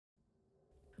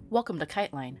Welcome to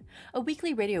KiteLine, a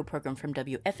weekly radio program from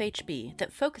WFHB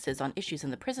that focuses on issues in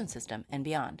the prison system and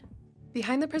beyond.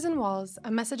 Behind the prison walls,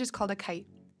 a message is called a kite.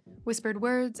 Whispered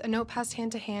words, a note passed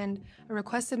hand to hand, a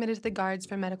request submitted to the guards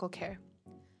for medical care.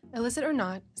 Illicit or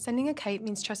not, sending a kite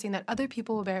means trusting that other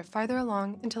people will bear it farther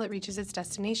along until it reaches its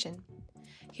destination.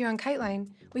 Here on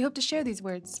KiteLine, we hope to share these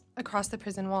words across the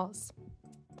prison walls.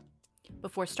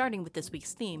 Before starting with this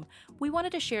week's theme, we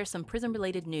wanted to share some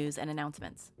prison-related news and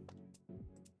announcements.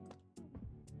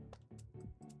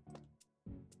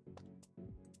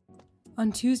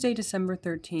 On Tuesday, December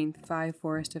 13th, 5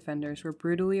 Forest defenders were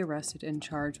brutally arrested and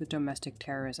charged with domestic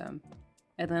terrorism.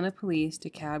 Atlanta Police,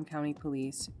 DeKalb County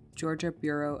Police, Georgia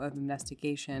Bureau of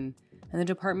Investigation, and the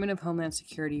Department of Homeland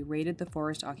Security raided the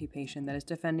forest occupation that is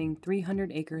defending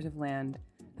 300 acres of land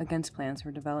against plans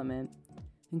for development,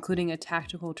 including a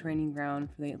tactical training ground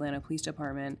for the Atlanta Police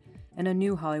Department and a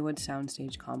new Hollywood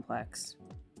soundstage complex.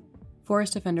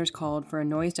 Forest defenders called for a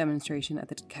noise demonstration at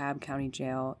the DeKalb County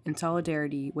Jail in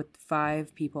solidarity with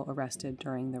 5 people arrested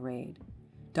during the raid.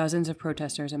 Dozens of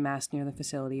protesters amassed near the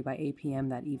facility by 8 p.m.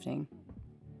 that evening.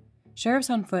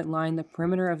 Sheriffs on foot lined the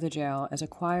perimeter of the jail as a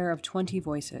choir of 20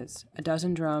 voices, a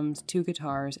dozen drums, 2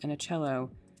 guitars, and a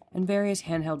cello, and various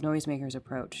handheld noisemakers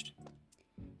approached.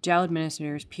 Jail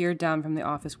administrators peered down from the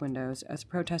office windows as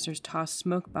protesters tossed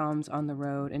smoke bombs on the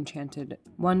road and chanted,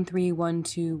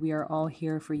 1312, we are all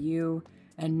here for you,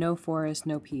 and no forest,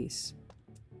 no peace.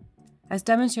 As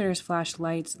demonstrators flashed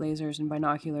lights, lasers, and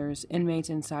binoculars,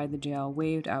 inmates inside the jail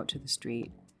waved out to the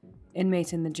street.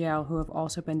 Inmates in the jail who have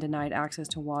also been denied access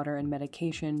to water and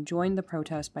medication joined the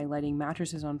protest by lighting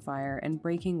mattresses on fire and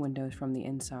breaking windows from the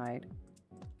inside.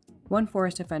 One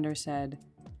forest defender said,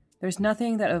 "There's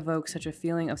nothing that evokes such a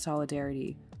feeling of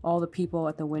solidarity. All the people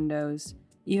at the windows.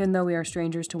 Even though we are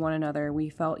strangers to one another, we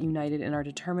felt united in our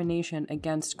determination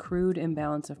against crude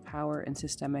imbalance of power and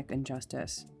systemic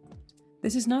injustice."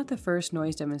 This is not the first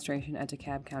noise demonstration at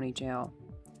DeKalb County Jail.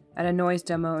 At a noise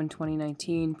demo in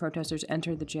 2019, protesters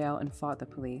entered the jail and fought the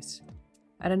police.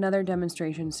 At another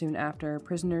demonstration soon after,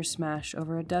 prisoners smashed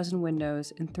over a dozen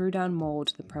windows and threw down mold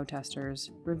to the protesters,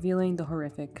 revealing the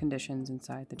horrific conditions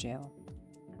inside the jail.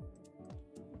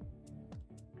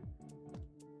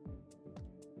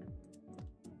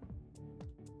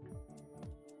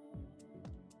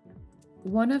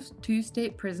 One of 2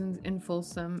 state prisons in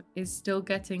Folsom is still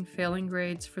getting failing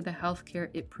grades for the healthcare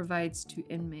it provides to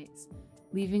inmates,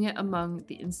 leaving it among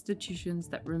the institutions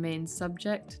that remain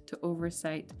subject to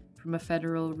oversight from a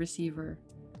federal receiver.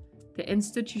 The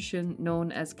institution,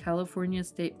 known as California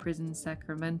State Prison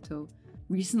Sacramento,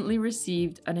 recently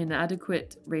received an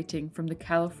inadequate rating from the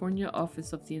California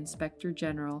Office of the Inspector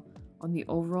General on the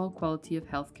overall quality of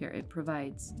healthcare it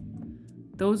provides.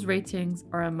 Those ratings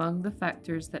are among the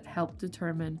factors that help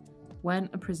determine when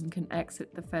a prison can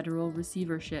exit the federal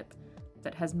receivership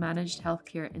that has managed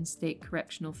healthcare in state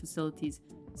correctional facilities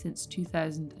since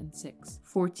 2006.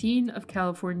 14 of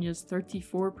California's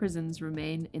 34 prisons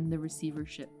remain in the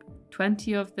receivership.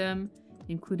 20 of them,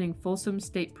 including Folsom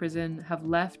State Prison, have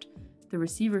left the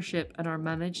receivership and are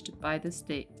managed by the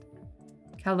state.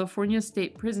 California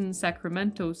State Prison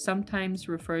Sacramento, sometimes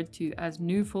referred to as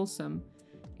New Folsom,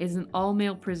 is an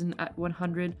all-male prison at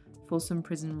 100 Folsom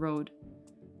Prison Road.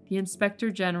 The Inspector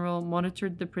General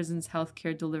monitored the prison's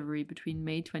healthcare delivery between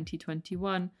May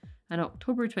 2021 and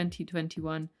October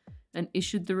 2021 and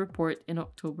issued the report in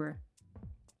October.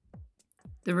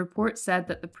 The report said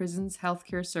that the prison's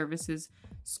healthcare services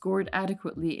scored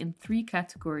adequately in 3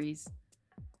 categories: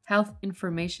 health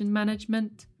information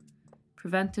management,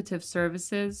 preventative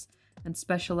services, and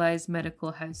specialized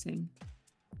medical housing.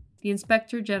 The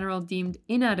Inspector General deemed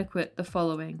inadequate the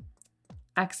following: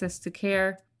 access to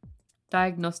care,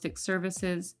 diagnostic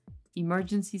services,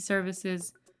 emergency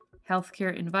services,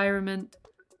 healthcare environment,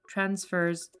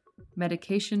 transfers,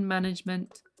 medication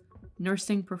management,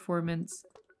 nursing performance,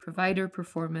 provider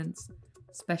performance,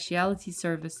 specialty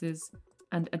services,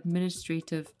 and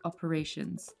administrative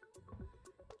operations.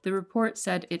 The report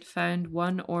said it found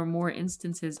 1 or more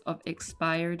instances of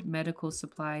expired medical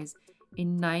supplies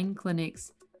in 9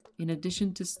 clinics, in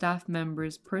addition to staff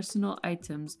members' personal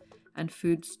items and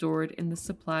food stored in the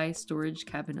supply storage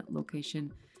cabinet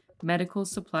location, medical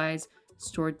supplies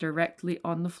stored directly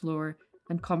on the floor,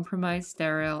 and compromised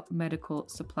sterile medical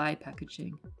supply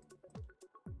packaging.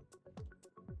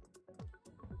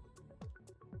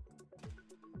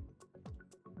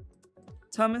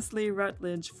 Thomas Lee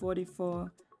Rutledge,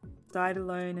 44, died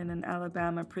alone in an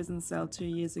Alabama prison cell 2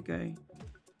 years ago,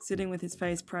 sitting with his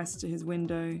face pressed to his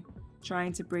window,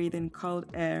 trying to breathe in cold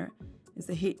air as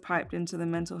the heat piped into the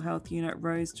mental health unit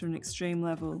rose to an extreme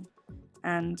level,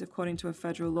 and, according to a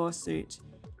federal lawsuit,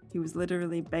 He was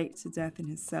literally baked to death in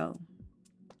his cell.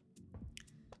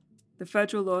 The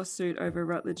federal lawsuit over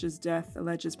Rutledge's death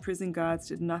alleges prison guards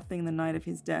did nothing the night of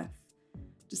his death,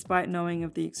 despite knowing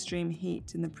of the extreme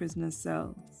heat in the prisoners'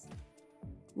 cells.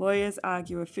 Lawyers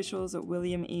argue officials at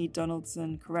William E.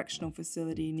 Donaldson Correctional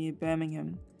Facility near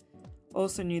Birmingham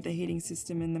also knew the heating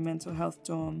system in the mental health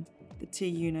dorm, the T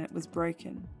unit, was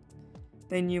broken.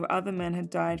 They knew other men had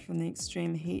died from the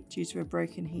extreme heat due to a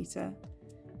broken heater,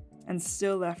 and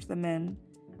still left the men,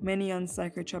 many on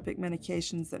psychotropic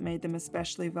medications that made them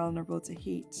especially vulnerable to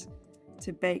heat,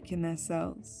 to bake in their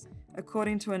cells.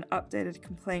 According to an updated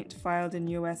complaint filed in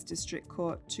U.S. District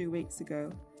Court 2 weeks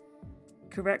ago,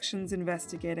 corrections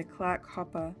investigator Clark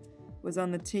Hopper was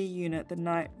on the T unit the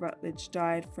night Rutledge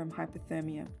died from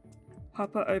hypothermia.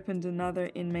 Hopper opened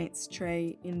another inmate's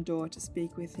tray indoor to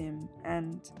speak with him,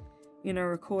 and, in a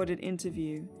recorded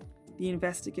interview, the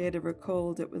investigator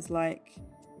recalled it was like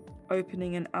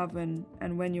opening an oven,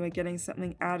 and when you are getting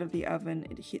something out of the oven,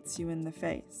 it hits you in the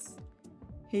face.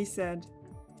 He said,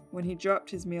 when he dropped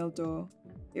his meal door,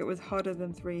 it was hotter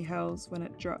than 3 hells when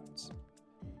it dropped.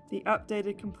 The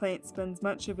updated complaint spends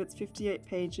much of its 58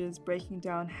 pages breaking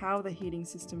down how the heating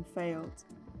system failed,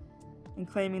 and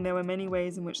claiming there were many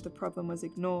ways in which the problem was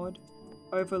ignored,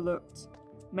 overlooked,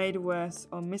 made worse,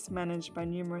 or mismanaged by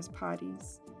numerous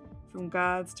parties, from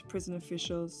guards to prison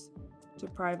officials to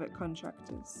private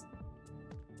contractors.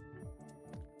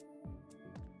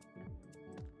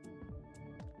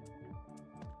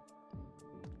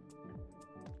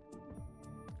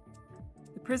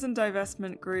 The prison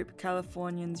divestment group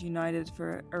Californians United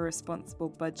for a Responsible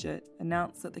Budget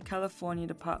announced that the California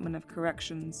Department of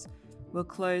Corrections will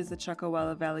close the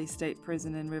Chuckawalla Valley State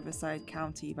Prison in Riverside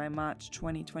County by March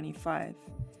 2025,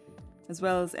 as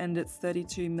well as end its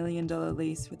 $32 million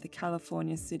lease with the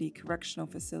California City Correctional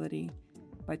Facility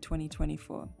by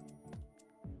 2024.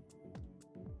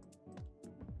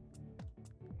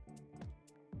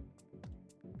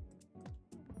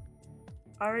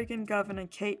 Oregon Governor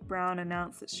Kate Brown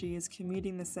announced that she is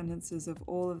commuting the sentences of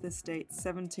all of the state's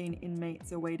 17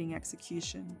 inmates awaiting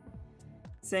execution,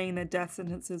 saying their death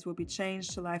sentences will be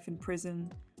changed to life in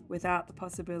prison without the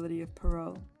possibility of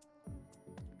parole.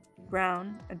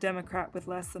 Brown, a Democrat with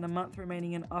less than a month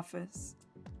remaining in office,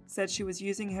 said she was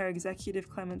using her executive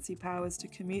clemency powers to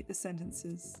commute the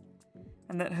sentences,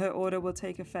 and that her order will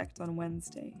take effect on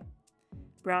Wednesday.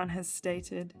 Brown has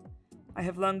stated, "I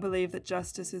have long believed that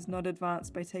justice is not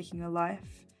advanced by taking a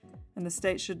life, and the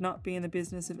state should not be in the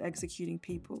business of executing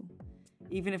people,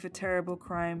 even if a terrible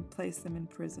crime placed them in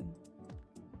prison."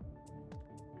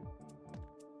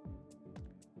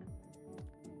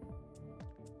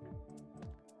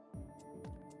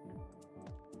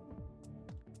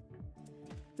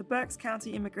 The Berks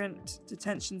County Immigrant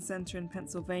Detention Center in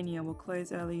Pennsylvania will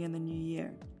close early in the new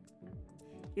year.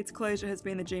 Its closure has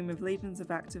been the dream of legions of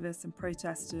activists and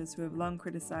protesters who have long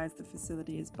criticized the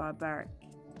facility as barbaric.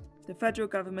 The federal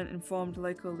government informed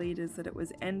local leaders that it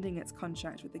was ending its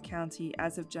contract with the county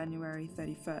as of January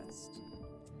 31st.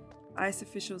 ICE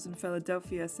officials in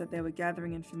Philadelphia said they were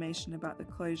gathering information about the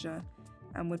closure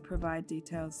and would provide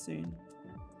details soon.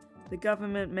 The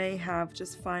government may have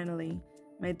just finally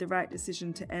made the right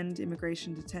decision to end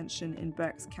immigration detention in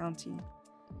Berks County,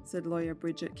 said lawyer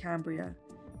Bridget Cambria,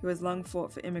 who has long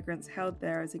fought for immigrants held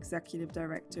there as executive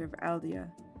director of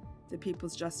ALDIA, the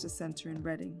People's Justice Center in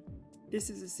Reading. This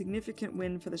is a significant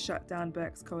win for the Shut Down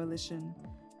Berks Coalition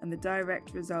and the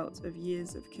direct result of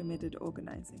years of committed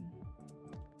organizing.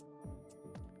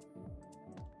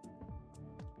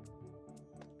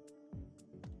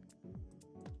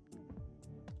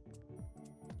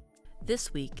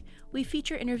 This week, we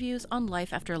feature interviews on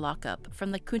life after lockup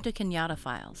from the Kunta Kenyatta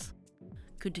files.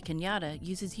 Kunta Kenyatta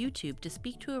uses YouTube to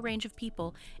speak to a range of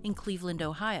people in Cleveland,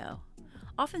 Ohio,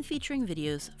 often featuring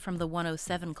videos from the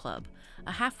 107 Club,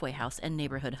 a halfway house and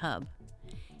neighborhood hub.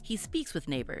 He speaks with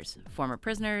neighbors, former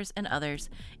prisoners, and others,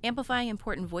 amplifying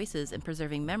important voices and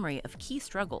preserving memory of key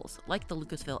struggles like the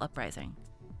Lucasville Uprising.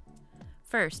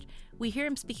 First, we hear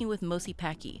him speaking with Mosi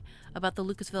Paki about the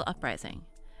Lucasville Uprising,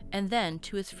 and then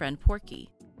to his friend Porky,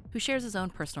 who shares his own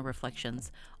personal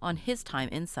reflections on his time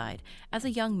inside as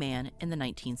a young man in the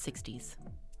 1960s.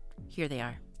 Here they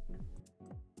are.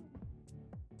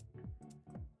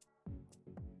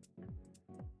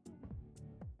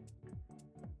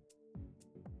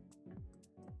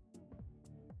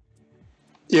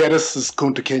 Yeah, this is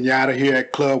Kunta Kenyatta here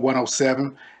at Club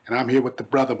 107, and I'm here with the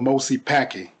brother Mosi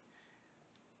Paki.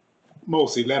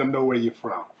 Mosi, let them know where you're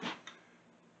from.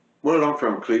 Well, I'm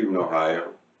from Cleveland,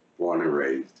 Ohio, born and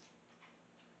raised.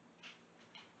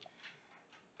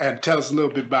 And tell us a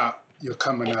little bit about your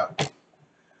coming up.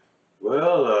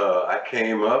 Well,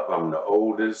 came up, I'm the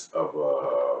oldest of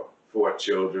 4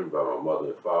 children by my mother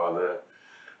and father.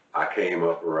 I came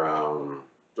up around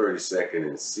 32nd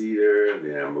and Cedar,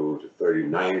 then I moved to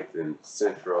 39th and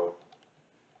Central,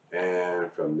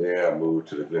 and from there I moved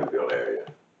to the Glenville area.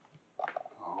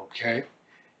 Okay.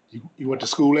 You went to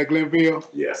school at Glenville?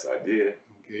 Yes, I did.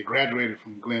 Okay, graduated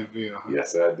from Glenville. Huh?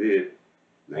 Yes, I did.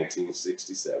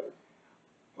 1967.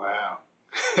 Wow.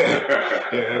 Yeah,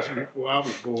 that's before I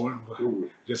was born. But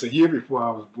just a year before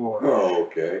I was born. Oh,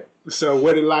 okay. So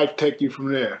where did life take you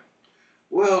from there?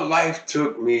 Well, life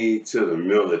took me to the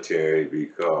military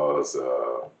because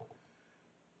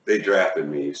they drafted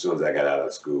me as soon as I got out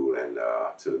of school and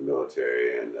to the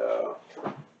military, and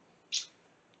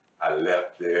I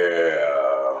left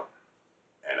there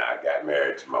and I got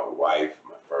married to my wife,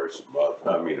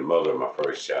 the mother of my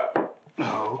first child.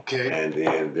 Oh, okay. And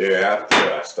then thereafter,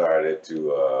 I started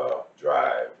to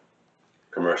drive,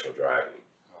 commercial driving.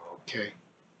 Okay.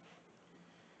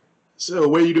 So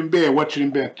where you done been? What you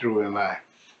done been through in life?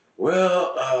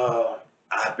 Well,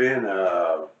 I've been,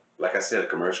 like I said, a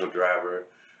commercial driver.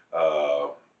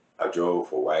 I drove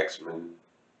for Waxman,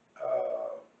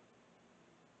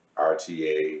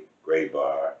 RTA, Gray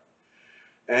Bar.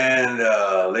 And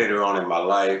later on in my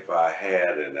life, I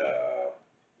had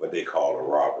what they call a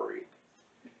robbery.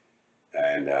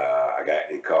 And I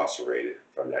got incarcerated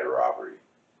from that robbery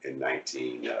in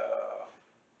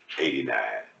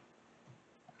 1989.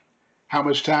 How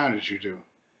much time did you do?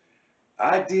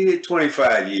 I did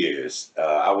 25 years.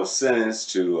 I was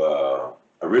sentenced to,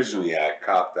 originally I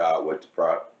copped out with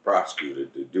the prosecutor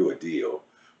to do a deal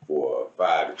for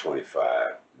 5 to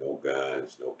 25, no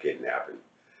guns, no kidnapping.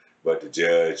 But the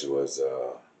judge was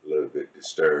a little bit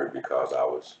disturbed because I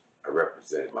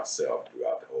represented myself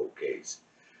throughout the whole case.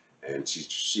 And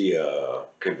she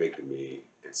convicted me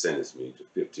and sentenced me to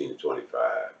 15 to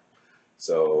 25.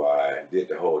 So I did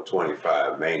the whole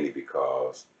 25 mainly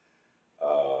because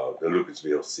the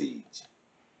Lucasville siege,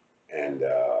 and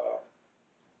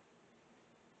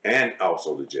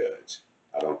also the judge.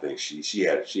 I don't think she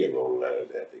had wrote a letter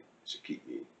that they should keep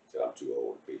me till I'm too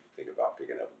old to think about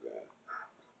picking up a gun.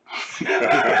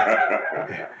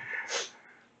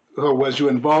 Was you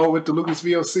involved with the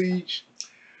Lucasville siege?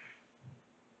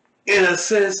 In a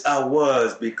sense, I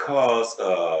was, because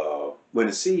when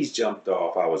the siege jumped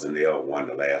off, I was in L1,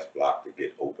 the last block to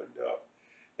get opened up.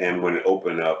 And when it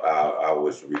opened up, I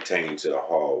was retained to the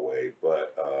hallway.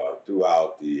 But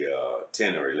throughout the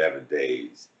 10 or 11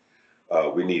 days,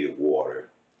 we needed water.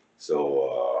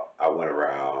 So I went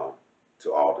around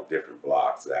to all the different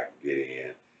blocks that I could get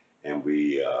in. And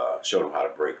we showed them how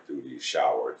to break through these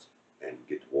showers and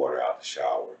get the water out the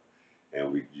shower.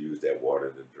 And we used that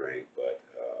water to drink. But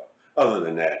other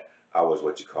than that, I was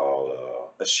what you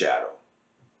call a shadow,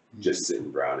 just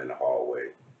sitting around in the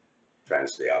hallway, trying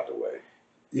to stay out the way.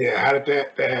 Yeah, how did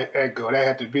that go? That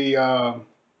had to be, a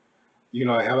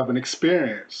hell of an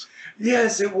experience.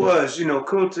 Yes, it was.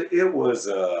 Kunta, it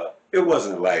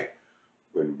wasn't like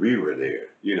when we were there.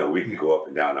 We could go up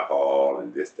and down the hall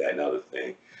and this, that, and other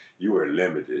thing. You were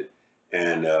limited.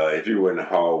 And if you were in the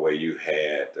hallway, you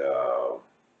had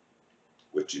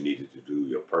what you needed to do,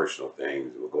 your personal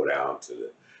things. Would go down to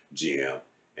the gym,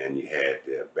 and you had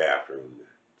the bathroom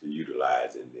to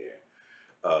utilize in there.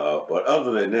 But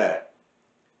other than that,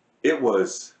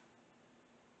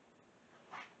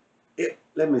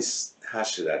 how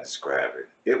should I describe it?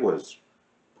 It was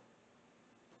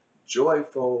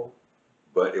joyful,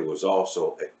 but it was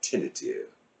also attentive,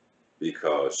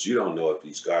 because you don't know if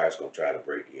these guys are going to try to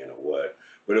break in or what.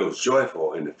 But it was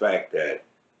joyful in the fact that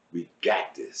we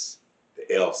got this. The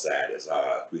L side is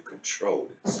ours. We control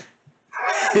this.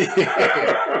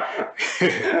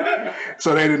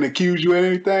 So they didn't accuse you of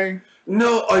anything?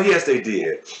 No. Oh, yes, they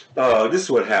did. This is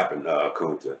what happened,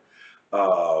 Kunta.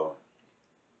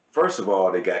 First of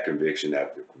all, they got conviction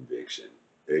after conviction.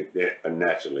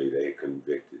 Naturally, they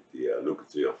convicted the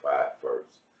Lucasville 5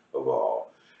 first of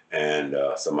all, and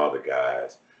some other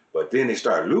guys. But then they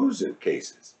started losing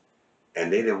cases,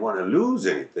 and they didn't want to lose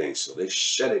anything, so they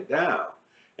shut it down.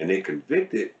 And they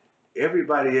convicted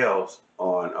everybody else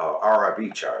on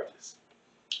RIB charges.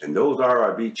 And those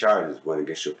RIB charges went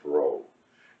against your parole.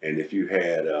 And if you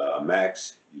had a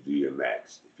max, you do your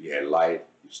max. If you had life,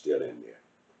 you're still in there.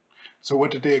 So what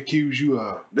did they accuse you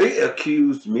of? They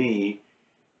accused me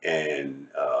and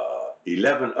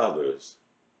 11 others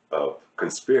of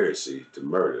conspiracy to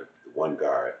murder the one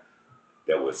guard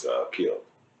that was killed.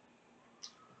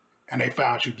 And they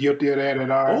found you guilty of that at RIB?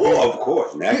 Oh, of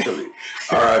course, naturally.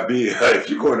 RIB, if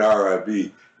you go into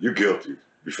RIB, you're guilty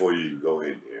before you even go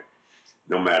in there,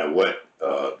 no matter what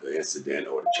the incident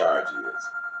or the charge is.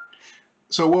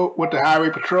 So what the Highway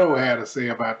Patrol had to say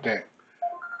about that?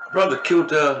 Brother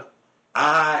Kunta,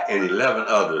 I and 11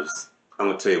 others, I'm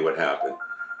going to tell you what happened.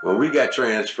 When we got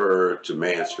transferred to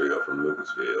Mansfield from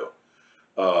Lucasville,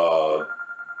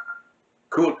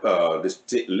 this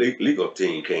legal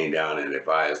team came down and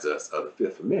advised us of the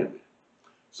Fifth Amendment.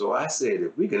 So I said,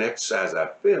 if we can exercise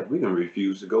our fifth, we can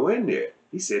refuse to go in there.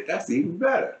 He said, that's even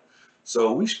better.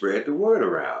 So we spread the word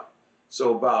around.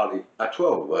 So about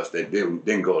 12 of us that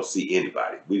didn't go see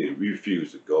anybody. We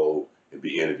refused to go and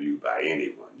be interviewed by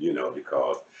anyone,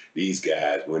 because these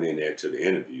guys went in there to the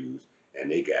interviews and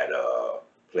they got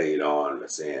played on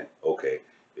saying, okay,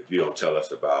 if you don't tell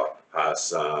us about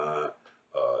Hassan,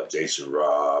 Jason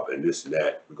Robb, and this and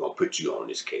that, we're going to put you on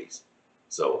this case.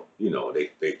 So, they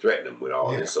threatened them with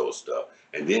all this old stuff.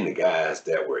 And then the guys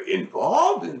that were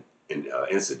involved in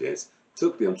incidents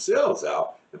took themselves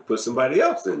out and put somebody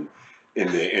else in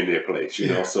their place,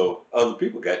 So other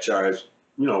people got charged,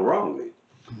 wrongly.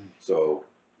 Mm-hmm. So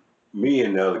me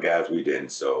and the other guys, we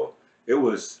didn't. So it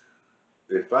was,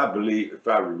 if I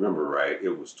remember right,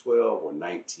 it was 12 or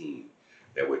 19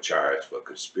 that were charged for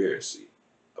conspiracy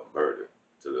of murder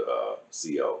to the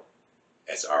CO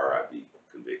as RIB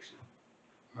conviction.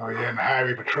 Oh yeah, and the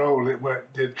Highway Patrol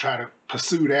didn't try to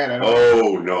pursue that at all.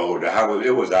 Oh no,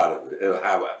 it was out of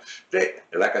it.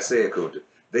 Like I said, Coach,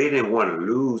 they didn't want to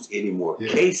lose any more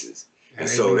cases, and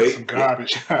so they some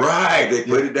garbage. They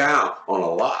put it down on a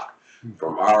lock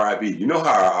from RIB. You know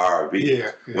how RIB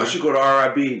is. Once you go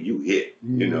to RIB, you hit.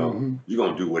 Mm-hmm. You're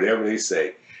gonna do whatever they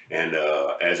say. And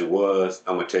as it was,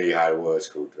 I'm gonna tell you how it was,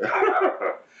 Coach.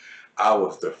 I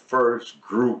was the first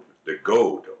group to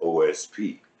go to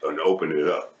OSP and open it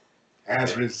up.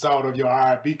 As a result of your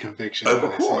RIB conviction. Of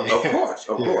course.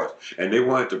 And they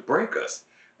wanted to break us.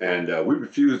 And we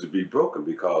refused to be broken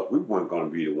because we weren't going to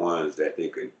be the ones that they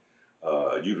could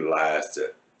utilize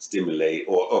to stimulate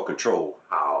or control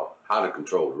how to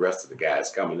control the rest of the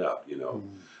guys coming up, Mm.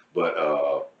 But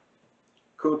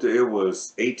Kunta, it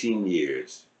was 18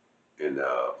 years in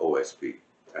OSP.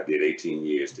 I did 18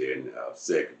 years there in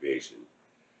segregation.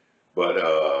 But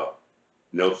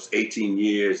those 18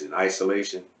 years in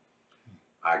isolation,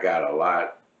 I got a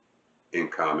lot in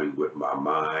common with my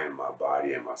mind, my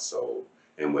body, and my soul,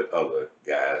 and with other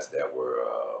guys that were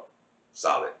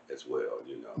solid as well,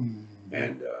 Mm-hmm.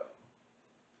 And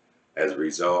as a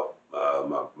result,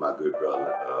 my good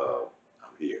brother,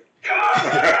 I'm here.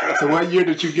 So what year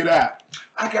did you get out?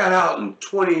 I got out in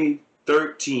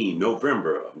 2013,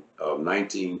 November of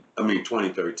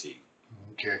 2013.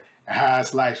 Okay. And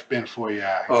how's life been for you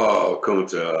out here? Oh,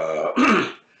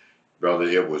 Kunta, brother,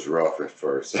 it was rough at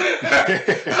first.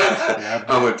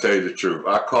 I'm going to tell you the truth.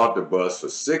 I caught the bus for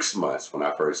 6 months when I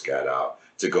first got out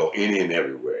to go any and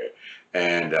everywhere.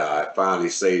 And I finally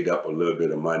saved up a little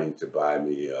bit of money to buy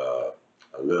me a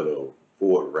little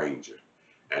Ford Ranger.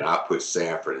 And I put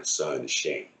Sanford and Son to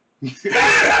shame.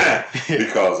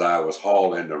 Because I was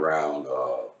hauling around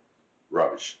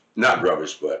rubbish. Not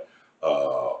rubbish, but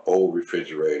old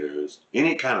refrigerators,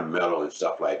 any kind of metal and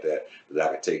stuff like that I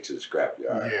could take to the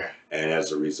scrapyard. Yeah. And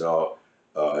as a result,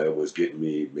 it was getting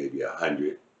me maybe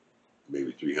 $100,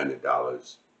 maybe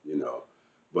 $300,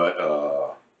 But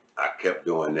I kept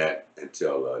doing that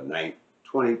until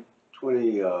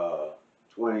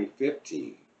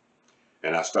 2015.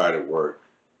 And I started work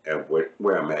at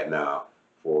where I'm at now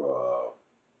for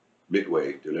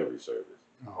Midway Delivery Service.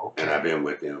 Oh, okay. And I've been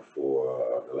with them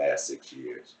for the last 6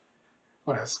 years.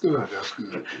 Well, that's good. That's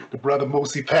good. The brother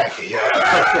Mosi Packey.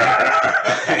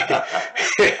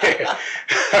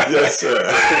 Yes,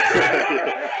 sir.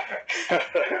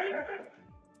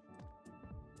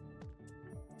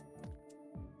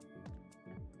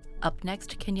 Up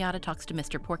next, Kenyatta talks to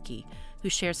Mr. Porky, who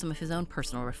shares some of his own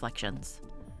personal reflections.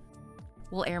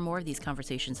 We'll air more of these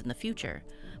conversations in the future,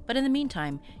 but in the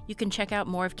meantime, you can check out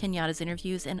more of Kenyatta's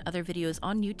interviews and other videos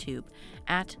on YouTube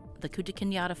at the Kunta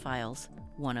Kenyatta Files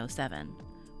 107.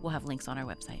 We'll have links on our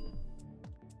website.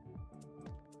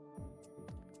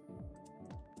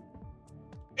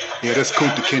 Yeah, this is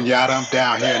Kunta Kenyatta. I'm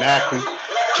down here in Akron,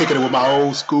 kicking it with my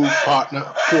old school partner,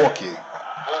 Porky.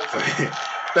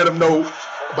 Let them know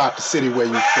about the city where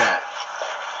you're from.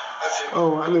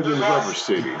 Oh, I lived in Rubber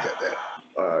City.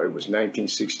 It was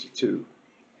 1962.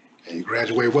 And you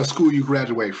graduated, what school you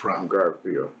graduate from?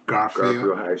 Garfield.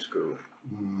 Garfield High School.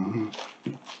 Mm-hmm.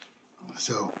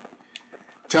 So,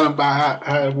 tell them about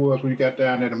how it was when you got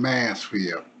down there to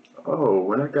Mansfield. Oh,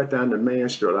 when I got down to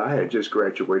Mansfield, I had just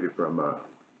graduated from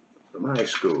high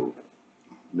school.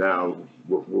 Now,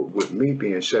 with me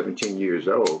being 17 years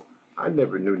old, I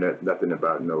never knew nothing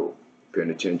about no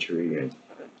penitentiary and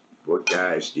what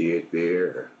guys did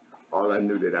there, All I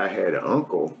knew that I had an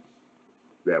uncle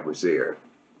that was there.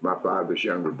 My father's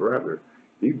younger brother,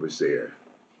 he was there.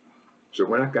 So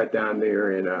when I got down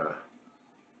there in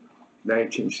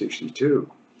 1962,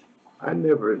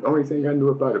 the only thing I knew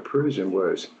about a prison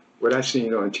was what I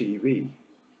seen on TV.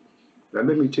 Now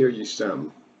let me tell you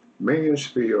something.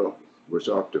 Mansfield was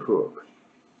off the hook.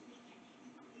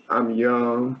 I'm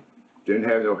young, didn't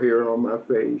have no hair on my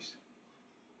face.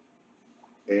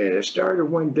 And it started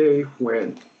one day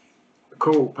when the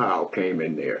coal pile came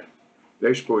in there.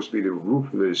 They're supposed to be the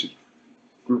ruthless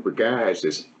group of guys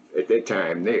that's at that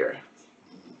time there.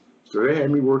 So they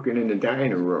had me working in the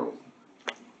dining room.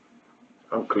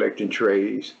 I'm collecting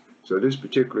trays. So this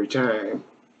particular time,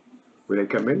 when they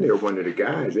come in there, one of the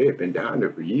guys, they had been down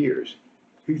there for years.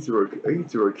 He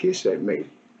threw a kiss at me.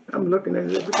 I'm looking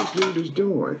at it, what this dude is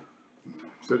doing.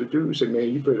 So the dude said, man,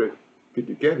 you better get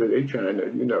together. They trying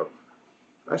to,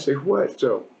 I said, what?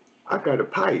 So I got a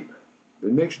pipe. The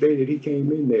next day that he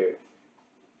came in there,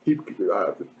 he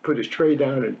put his tray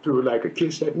down and threw like a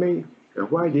kiss at me. And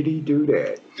why did he do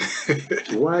that?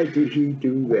 Why did he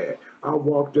do that? I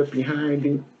walked up behind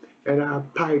him and I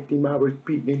piped him. I was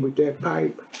beating him with that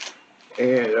pipe.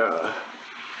 And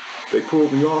they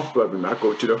pulled me off of him. I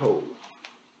go to the hole.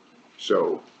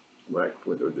 So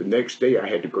the next day I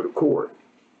had to go to court.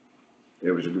 And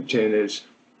it was lieutenants,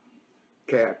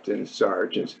 captains,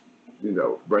 sergeants,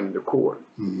 running the court.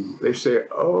 Mm-hmm. They said,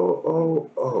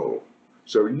 oh.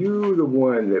 So you the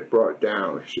one that brought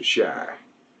down Shashai.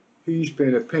 He's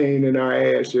been a pain in our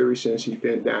ass ever since he's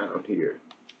been down here.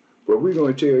 What we're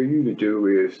going to tell you to do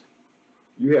is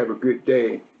you have a good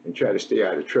day and try to stay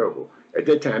out of trouble. At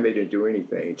that time, they didn't do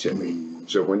anything to me.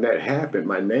 So when that happened,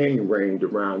 my name ranged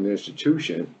around the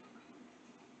institution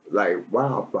like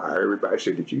wildfire. Everybody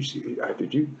said, did you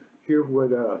hear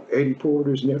what Eddie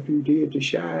Porter's nephew did to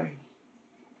Shy?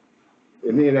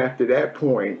 And then after that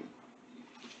point,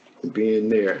 being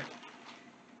there,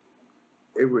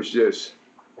 it was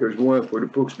one for the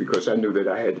books because I knew that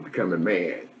I had to become a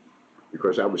man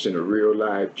because I was in a real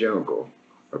live jungle.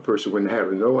 A person wouldn't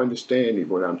have no understanding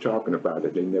what I'm talking about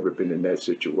that they've never been in that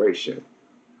situation.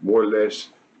 More or less,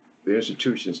 the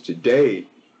institutions today,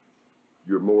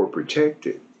 you're more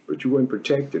protected, but you weren't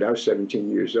protected. I was 17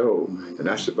 years old and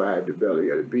I survived the belly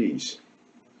of the beast.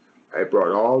 I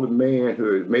brought all the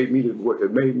manhood, made me the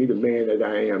man that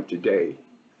I am today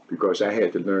because I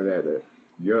had to learn at a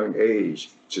young age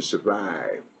to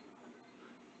survive.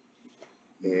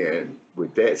 And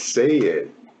with that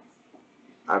said,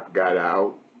 I got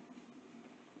out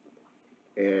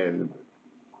and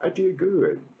I did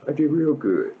good. I did real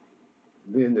good.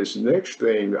 Then this next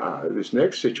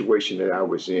situation that I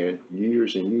was in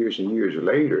years and years and years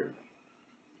later,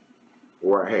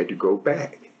 where I had to go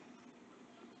back.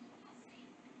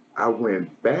 I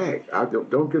went back.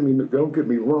 Don't get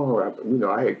me wrong.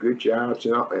 I had good jobs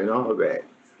and all that.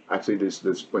 I say this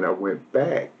when I went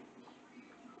back,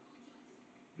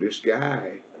 this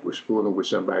guy was fooling with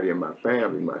somebody in my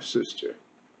family, my sister.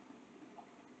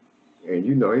 And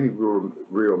any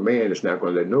real man is not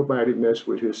going to let nobody mess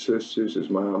with his sisters, his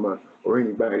mama, or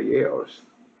anybody else.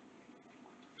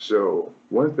 So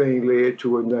one thing led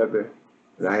to another,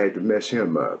 and I had to mess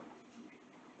him up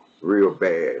real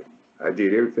bad. I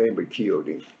did everything but killed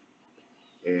him.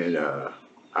 And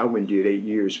I went and did 8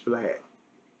 years flat,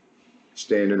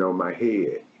 standing on my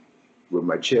head with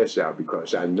my chest out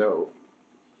because I know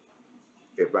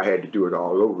if I had to do it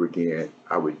all over again,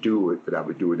 I would do it, but I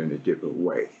would do it in a different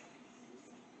way.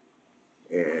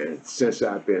 And since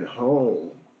I've been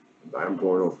home, I'm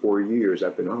going on 4 years.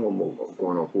 I've been home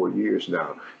going on 4 years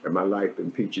now, and my life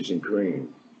been peaches and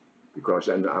cream because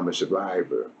I know I'm a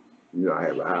survivor. I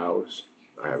have a house,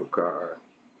 I have a car,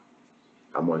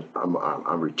 I'm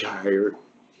retired,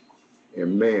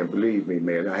 and man, believe me,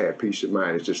 man, I have peace of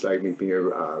mind. It's just like me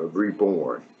being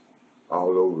reborn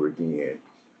all over again.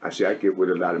 I get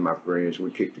with a lot of my friends. We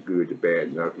kick the good, the bad,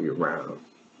 and ugly around,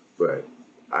 but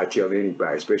I tell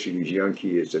anybody, especially these young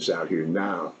kids that's out here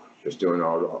now, that's doing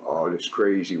all this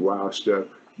crazy, wild stuff,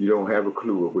 you don't have a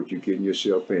clue of what you're getting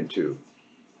yourself into.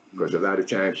 Because a lot of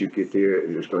times you get there,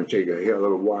 and it's going to take a hell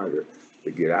of a while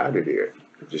to get out of there.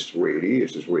 It's just the way it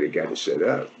is. It's the way they got it set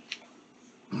up.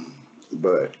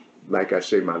 But like I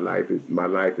say, my life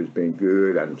has been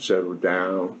good. I'm settled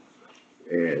down,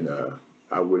 and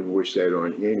I wouldn't wish that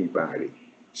on anybody.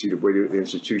 See, the way the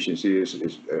institutions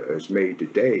is made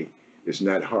today, it's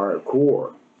not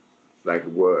hardcore like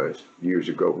it was years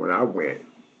ago when I went.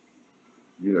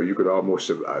 You could almost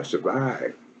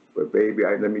survive. But baby,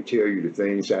 let me tell you the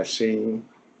things I seen.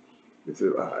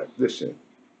 Listen,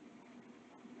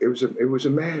 it was a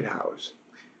madhouse.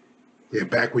 Yeah,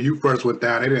 back when you first went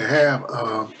down, they didn't have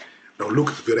no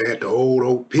Lucasville. They had the old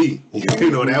OP.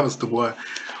 You know, that was the one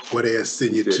where they had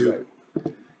sent you to.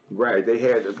 Right. They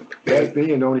had back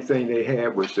then. The only thing they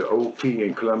had was the OP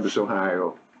in Columbus,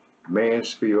 Ohio,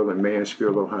 Mansfield,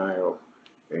 Ohio,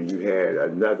 and you had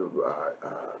another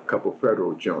couple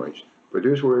federal joints. But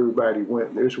this is where everybody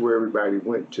went. This is where everybody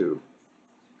went to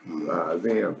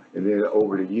them. And then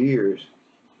over the years,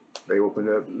 they opened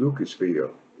up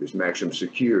Lucasville. It's maximum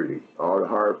security. All the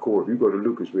hardcore. If you go to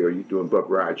Lucasville, you're doing Buck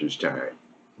Rogers time.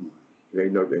 They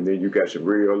know, and then you got some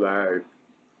real live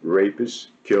rapists,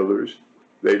 killers.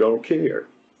 They don't care.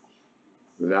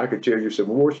 And I could tell you some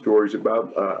more stories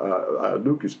about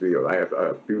Lucasville. I have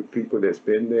a few people that's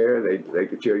been there. They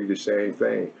could tell you the same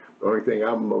thing. The only thing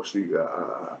I'm mostly,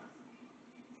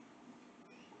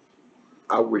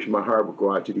 I wish my heart would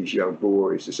go out to these young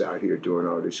boys that's out here doing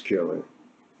all this killing,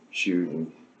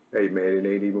 shooting. Hey, man, it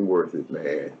ain't even worth it,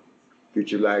 man. Get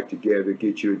your life together,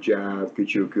 get you a job,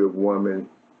 get you a good woman.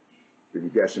 If you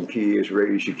got some kids,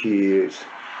 raise your kids.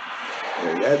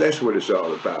 And that's what it's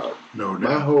all about. No doubt.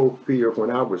 My whole fear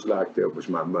when I was locked up was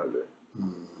my mother.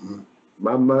 Mm-hmm.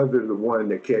 My mother, the one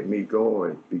that kept me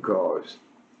going, because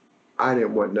I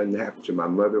didn't want nothing to happen to my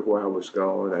mother while I was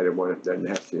gone. I didn't want nothing to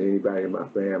happen to anybody in my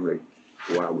family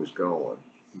while I was gone.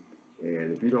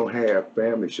 And if you don't have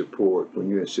family support when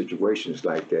you're in situations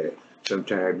like that,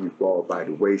 sometimes you fall by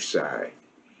the wayside,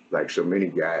 like so many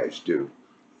guys do.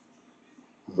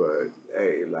 But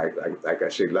hey, like I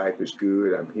say, life is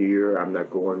good. I'm here. I'm not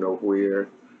going nowhere.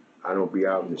 I don't be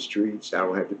out in the streets. I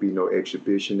don't have to be no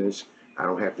exhibitionist. I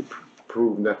don't have to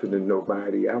prove nothing to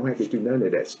nobody. I don't have to do none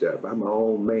of that stuff. I'm my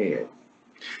own man.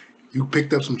 You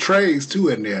picked up some trades too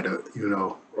in there, you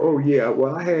know. Oh yeah,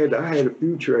 well I had a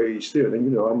few trades still, and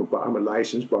you know I'm a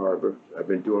licensed barber. I've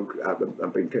been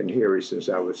cutting hair since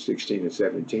I was 16 and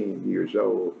 17 years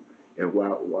old, and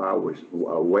while I was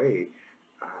away,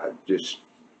 I just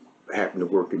happened to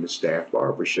work in the staff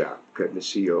barber shop, cutting the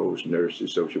COs,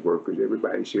 nurses, social workers,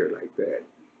 everybody's here like that.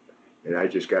 And I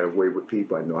just got away with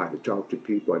people. I know how to talk to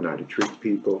people. I know how to treat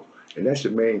people, and that's the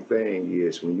main thing.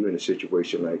 Is when you're in a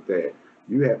situation like that,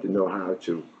 you have to know how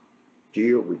to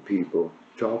deal with people.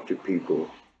 Talk to people.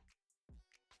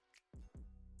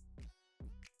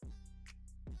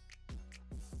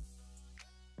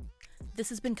 This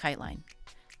has been KiteLine.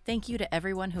 Thank you to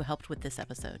everyone who helped with this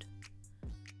episode.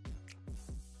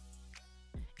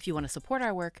 If you want to support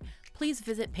our work, please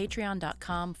visit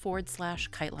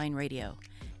patreon.com/KiteLine Radio.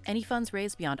 Any funds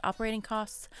raised beyond operating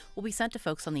costs will be sent to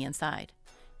folks on the inside.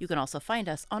 You can also find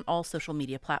us on all social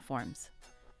media platforms.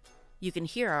 You can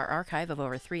hear our archive of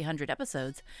over 300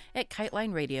 episodes at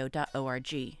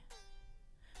kitelineradio.org.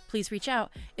 Please reach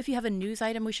out if you have a news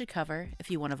item we should cover,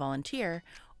 if you want to volunteer,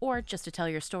 or just to tell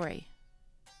your story.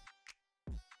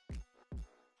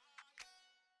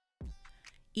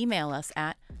 Email us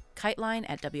at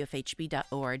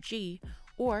kiteline@wfhb.org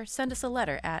or send us a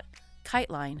letter at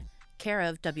KiteLine, care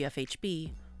of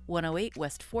WFHB, 108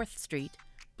 West 4th Street,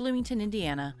 Bloomington,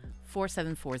 Indiana,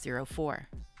 47404.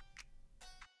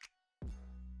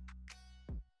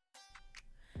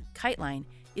 KiteLine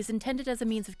is intended as a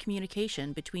means of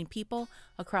communication between people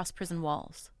across prison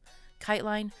walls.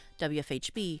 KiteLine,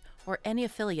 WFHB, or any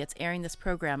affiliates airing this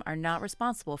program are not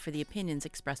responsible for the opinions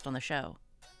expressed on the show.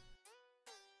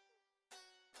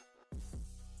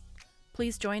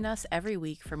 Please join us every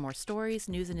week for more stories,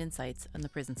 news, and insights on the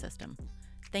prison system.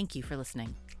 Thank you for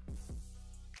listening.